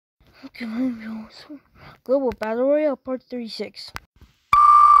Global Battle Royale Part 36.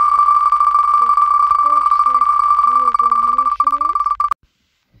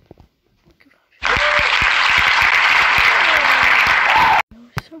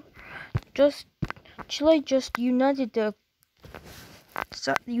 Chile just united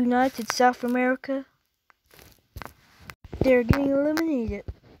South America. They're getting eliminated.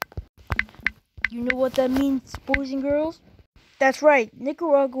 You know what that means, boys and girls? That's right,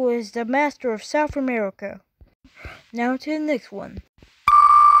 Nicaragua is the master of South America. Now to the next one.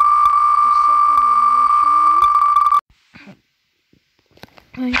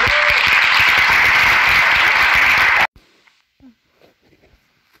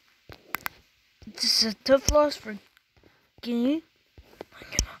 This is a tough loss for Guinea.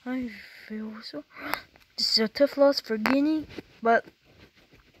 I feel so. This is a tough loss for Guinea, but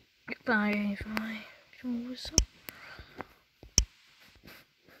I feel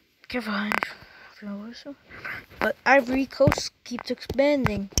so. But Ivory Coast keeps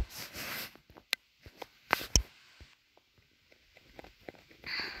expanding.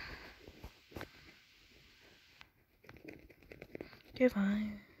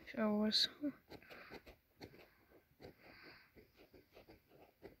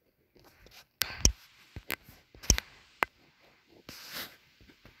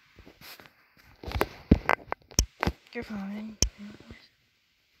 You're fine.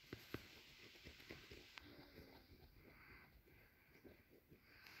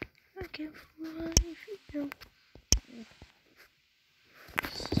 I can't fly if you know.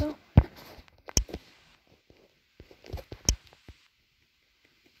 So.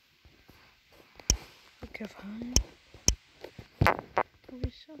 Okay, fine.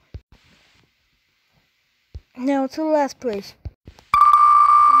 Now to the last place.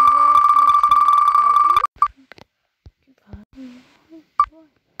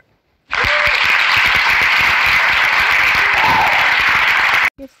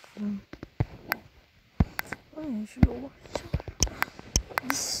 This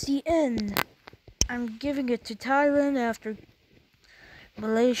is the end. I'm giving it to Thailand after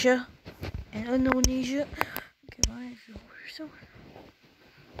Malaysia and Indonesia.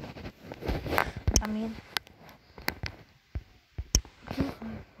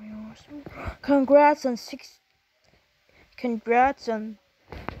 Congrats on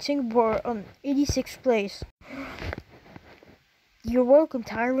Singapore on 86th place. You're welcome,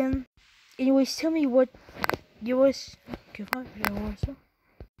 Thailand. Anyways, tell me what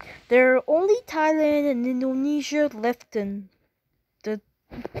there are only Thailand and Indonesia left in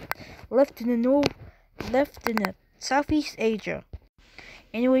Southeast Asia.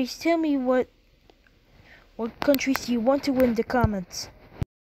 Anyways, tell me what countries you want to win in the comments.